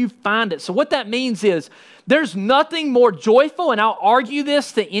way and few find it." So what that means is there's nothing more joyful, and I'll argue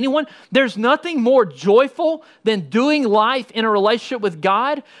this to anyone, there's nothing more joyful than doing life in a relationship with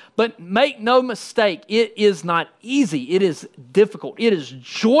God. But make no mistake, it is not easy. It is difficult. It is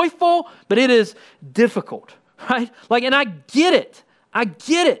joyful, but it is difficult, right? Like, and I get it. I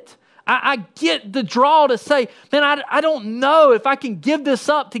get it. I get the draw to say, man, I don't know if I can give this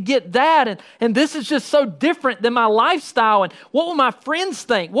up to get that. And this is just so different than my lifestyle. And what will my friends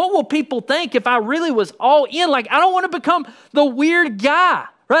think? What will people think if I really was all in? Like, I don't want to become the weird guy,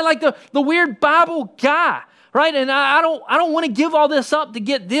 right? Like the weird Bible guy, right? And I don't want to give all this up to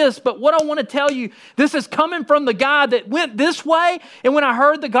get this. But what I want to tell you, this is coming from the guy that went this way. And when I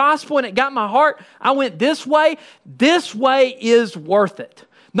heard the gospel and it got my heart, I went this way. This way is worth it.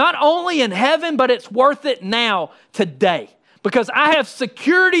 Not only in heaven, but it's worth it now, today. Because I have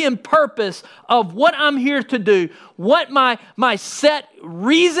security and purpose of what I'm here to do, what my set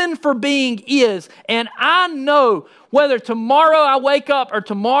reason for being is. And I know whether tomorrow I wake up or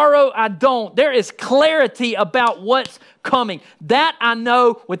tomorrow I don't, there is clarity about what's coming. That I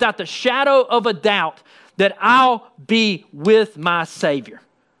know without the shadow of a doubt, that I'll be with my Savior.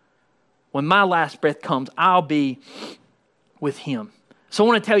 When my last breath comes, I'll be with Him. So I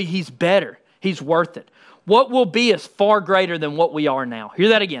want to tell you, He's better. He's worth it. What will be is far greater than what we are now. Hear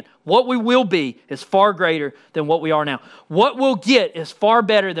that again. What we will be is far greater than what we are now. What we'll get is far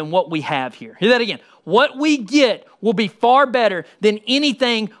better than what we have here. Hear that again. What we get will be far better than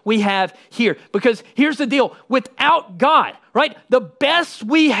anything we have here. Because here's the deal. Without God, right, the best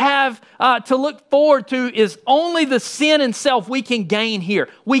we have to look forward to is only the sin and self we can gain here.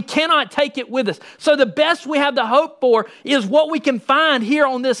 We cannot take it with us. So the best we have to hope for is what we can find here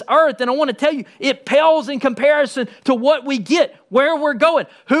on this earth. And I want to tell you, it pales in comparison to what we get, where we're going,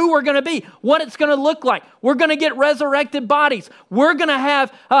 who we're going to be, what it's going to look like. We're going to get resurrected bodies. We're going to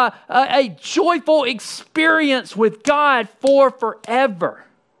have a joyful experience with God for forever.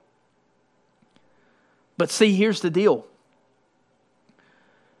 But see, here's the deal.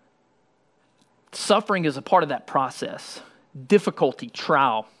 Suffering is a part of that process. Difficulty,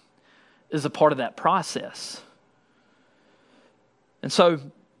 trial is a part of that process. And so,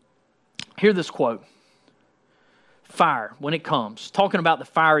 hear this quote. Fire, when it comes, talking about the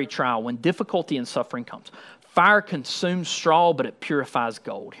fiery trial, when difficulty and suffering comes. Fire consumes straw, but it purifies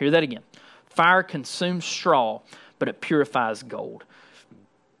gold. Hear that again. Fire consumes straw, but it purifies gold.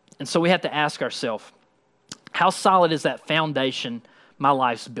 And so we have to ask ourselves, how solid is that foundation my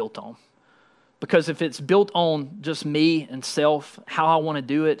life's built on? Because if it's built on just me and self, how I want to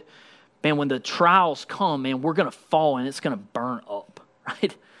do it, man, when the trials come, man, we're going to fall and it's going to burn up,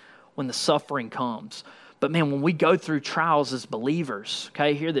 right? When the suffering comes. But man, when we go through trials as believers,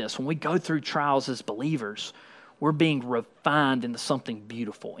 okay, hear this. When we go through trials as believers, we're being refined into something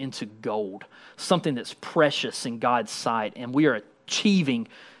beautiful, into gold, something that's precious in God's sight. And we are achieving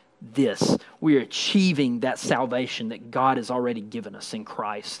this. We are achieving that salvation that God has already given us in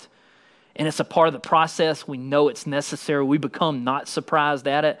Christ. And it's a part of the process. We know it's necessary. We become not surprised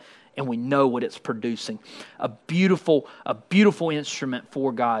at it, and we know what it's producing. A beautiful instrument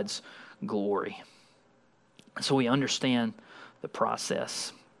for God's glory. So we understand the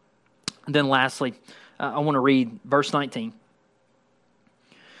process. And then lastly, I want to read verse 19.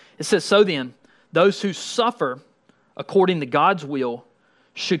 It says, "So then, those who suffer according to God's will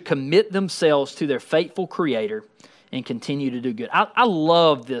should commit themselves to their faithful Creator and continue to do good. I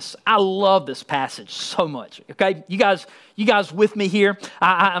love this. I love this passage so much. Okay, you guys with me here?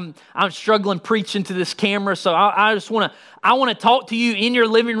 I'm struggling preaching to this camera, so I just want to talk to you in your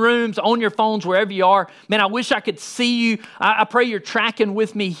living rooms, on your phones, wherever you are. Man, I wish I could see you. I pray you're tracking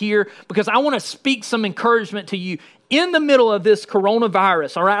with me here because I want to speak some encouragement to you in the middle of this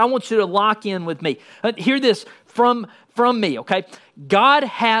coronavirus. All right, I want you to lock in with me. Hear this from me. Okay, God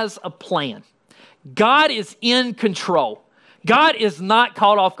has a plan. God is in control. God is not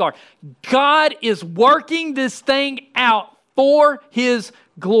caught off guard. God is working this thing out for His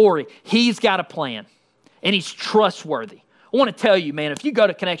glory. He's got a plan, and He's trustworthy. I want to tell you, man, if you go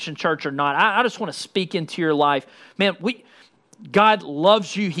to Connection Church or not, I just want to speak into your life. Man, God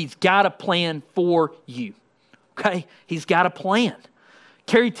loves you. He's got a plan for you. Okay? He's got a plan.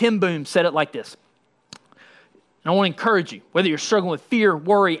 Carrie Ten Boom said it like this. And I want to encourage you, whether you're struggling with fear,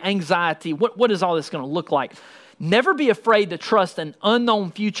 worry, anxiety, what is all this going to look like? Never be afraid to trust an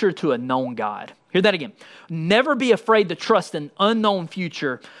unknown future to a known God. Hear that again. Never be afraid to trust an unknown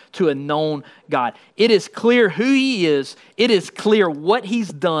future to a known God. It is clear who He is. It is clear what He's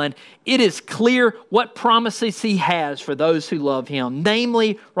done. It is clear what promises He has for those who love Him.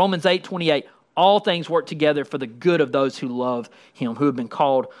 Namely, Romans 8:28, all things work together for the good of those who love Him, who have been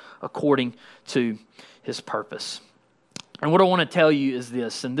called according to His purpose. And what I want to tell you is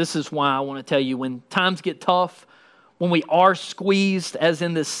this, and this is why I want to tell you when times get tough, when we are squeezed, as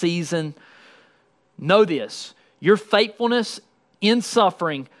in this season, know this, your faithfulness in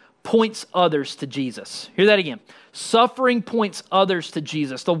suffering points others to Jesus. Hear that again. Suffering points others to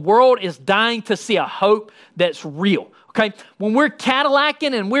Jesus. The world is dying to see a hope that's real. Okay, when we're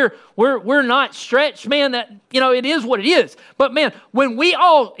Cadillacing and we're not stretched, man, that, it is what it is. But man, when we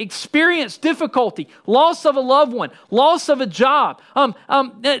all experience difficulty, loss of a loved one, loss of a job,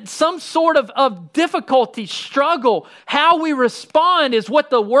 some sort of difficulty, struggle, how we respond is what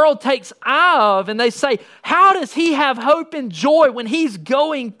the world takes eye of, and they say, how does he have hope and joy when he's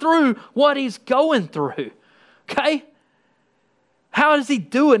going through what he's going through? Okay, how does he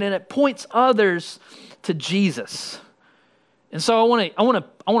do it? And it points others to Jesus. And so I want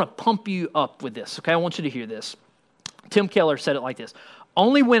to pump you up with this, okay? I want you to hear this. Tim Keller said it like this.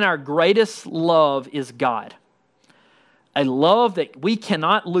 Only when our greatest love is God, a love that we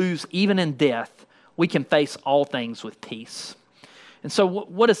cannot lose even in death, we can face all things with peace. And so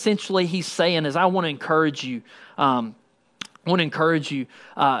what essentially he's saying is I want to encourage you,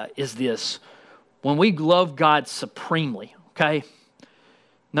 is this. When we love God supremely, okay,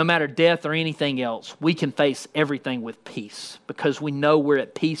 no matter death or anything else, we can face everything with peace because we know we're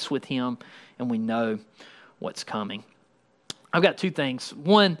at peace with Him and we know what's coming. I've got two things.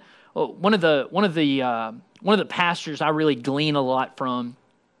 One of the pastors I really glean a lot from,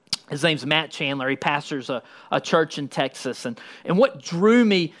 his name's Matt Chandler. He pastors a church in Texas. And what drew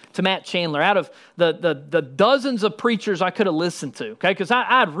me to Matt Chandler, out of the dozens of preachers I could have listened to, okay? Because I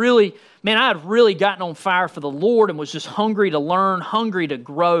had really gotten on fire for the Lord and was just hungry to learn, hungry to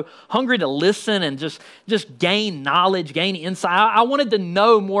grow, hungry to listen and just gain knowledge, gain insight. I wanted to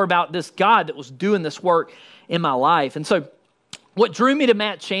know more about this God that was doing this work in my life. And so what drew me to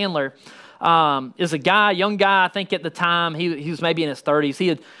Matt Chandler is a young guy, I think at the time, he was maybe in his 30s. He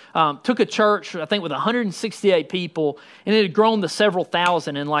had took a church, I think with 168 people, and it had grown to several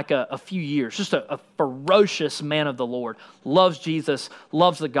thousand in like a few years. Just a ferocious man of the Lord. Loves Jesus,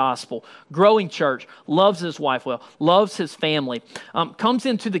 loves the gospel. Growing church, loves his wife well, loves his family. Comes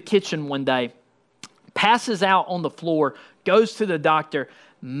into the kitchen one day, passes out on the floor, goes to the doctor,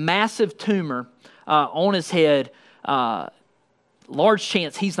 massive tumor on his head, large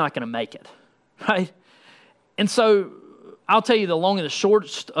chance he's not going to make it, right? And so I'll tell you the long and the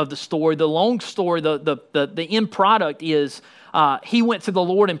short of the story. The long story, the end product is he went to the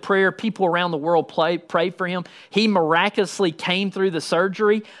Lord in prayer. People around the world prayed for him. He miraculously came through the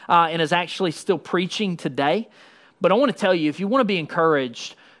surgery and is actually still preaching today. But I want to tell you, if you want to be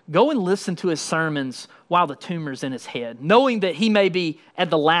encouraged, go and listen to his sermons while the tumor's in his head, knowing that he may be at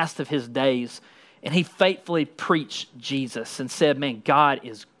the last of his days. And he faithfully preached Jesus and said, man, God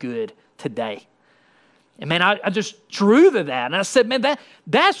is good today. And man, I just drew to that. And I said, man,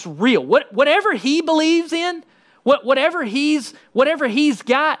 that's real. Whatever he believes in, whatever he's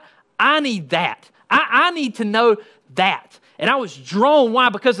got, I need that. I need to know that. And I was drawn. Why?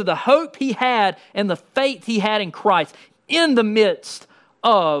 Because of the hope he had and the faith he had in Christ in the midst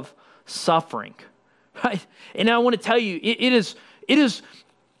of suffering. Right? And I want to tell you, it is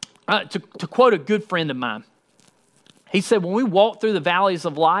to quote a good friend of mine, he said, when we walk through the valleys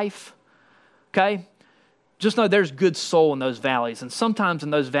of life, okay, just know there's good soil in those valleys. And sometimes in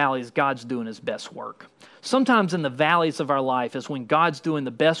those valleys, God's doing his best work. Sometimes in the valleys of our life is when God's doing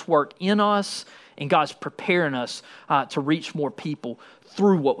the best work in us and God's preparing us to reach more people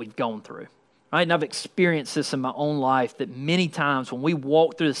through what we've gone through. Right? And I've experienced this in my own life that many times when we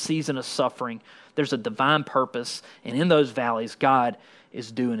walk through the season of suffering, there's a divine purpose. And in those valleys, God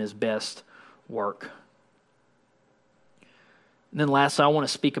is doing his best work. And then lastly, I want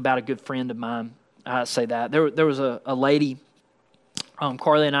to speak about a good friend of mine. I say that. There was a lady,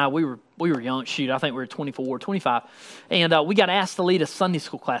 Carly and I, we were young. Shoot, I think we were 24, 25. And we got asked to lead a Sunday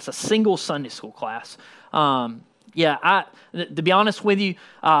school class, a single Sunday school class. To be honest with you,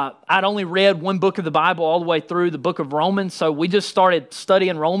 I'd only read one book of the Bible all the way through, the book of Romans. So we just started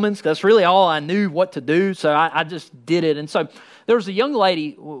studying Romans. That's really all I knew what to do. So I just did it. And so there was a young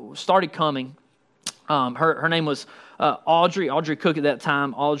lady who started coming. Her name was Audrey Cook at that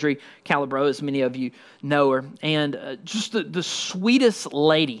time, Audrey Calabro, as many of you know her, and just the sweetest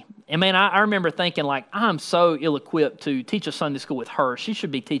lady. And man, I remember thinking like, I'm so ill-equipped to teach a Sunday school with her. She should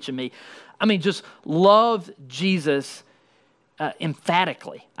be teaching me. I mean, just loved Jesus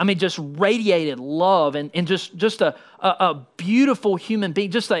emphatically. I mean, just radiated love and just a beautiful human being,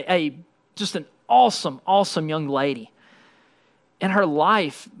 just an awesome young lady. In her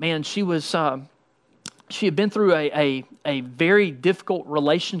life, man, she was. She had been through a very difficult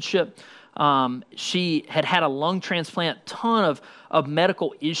relationship. She had a lung transplant, ton of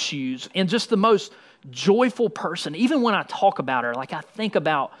medical issues, and just the most joyful person. Even when I talk about her, like I think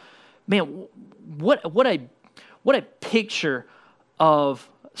about, man, what a picture of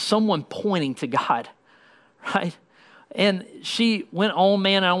someone pointing to God, right? And she went on,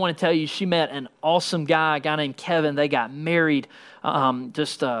 man, and I want to tell you, she met an awesome guy, a guy named Kevin. They got married,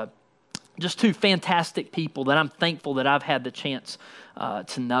 just two fantastic people that I'm thankful that I've had the chance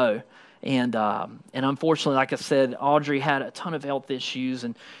to know. And unfortunately, like I said, Audrey had a ton of health issues,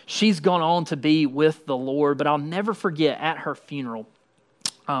 and she's gone on to be with the Lord. But I'll never forget at her funeral,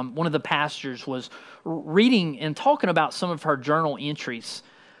 one of the pastors was reading and talking about some of her journal entries.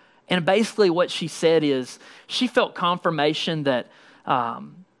 And basically what she said is she felt confirmation that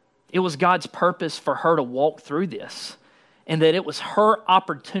it was God's purpose for her to walk through this. And that it was her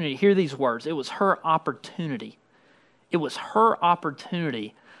opportunity. Hear these words. It was her opportunity. It was her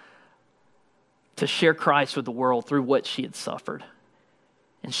opportunity to share Christ with the world through what she had suffered.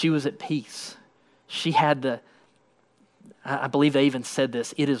 And she was at peace. She had I believe they even said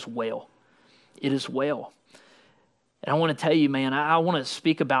this, it is well. It is well. And I want to tell you, man, I want to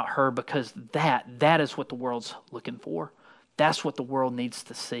speak about her because that is what the world's looking for. That's what the world needs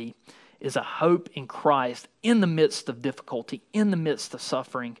to see. Is a hope in Christ in the midst of difficulty, in the midst of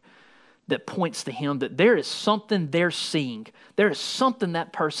suffering, that points to him, that there is something they're seeing. There is something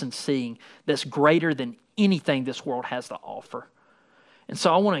that person's seeing that's greater than anything this world has to offer. And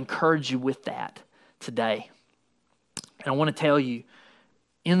so I want to encourage you with that today. And I want to tell you,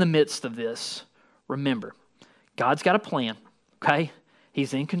 in the midst of this, remember, God's got a plan, okay?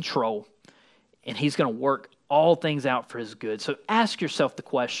 He's in control, and he's going to work all things out for his good. So ask yourself the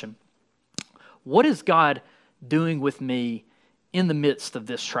question, what is God doing with me in the midst of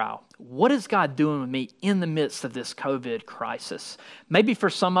this trial? What is God doing with me in the midst of this COVID crisis? Maybe for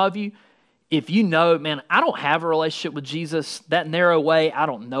some of you, if you know, man, I don't have a relationship with Jesus, that narrow way, I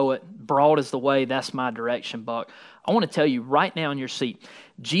don't know it. Broad is the way, that's my direction, Buck. I want to tell you right now in your seat,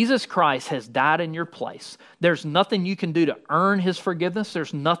 Jesus Christ has died in your place. There's nothing you can do to earn his forgiveness.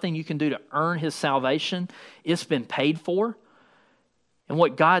 There's nothing you can do to earn his salvation. It's been paid for. And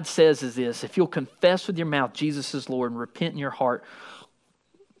what God says is this, if you'll confess with your mouth Jesus is Lord and repent in your heart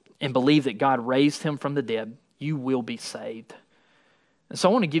and believe that God raised him from the dead, you will be saved. And so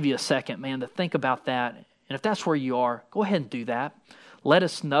I want to give you a second, man, to think about that. And if that's where you are, go ahead and do that. Let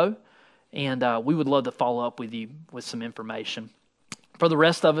us know, and we would love to follow up with you with some information. For the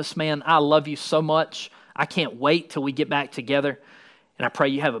rest of us, man, I love you so much. I can't wait till we get back together. And I pray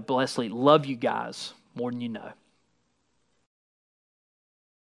you have a blessed week. Love you guys more than you know.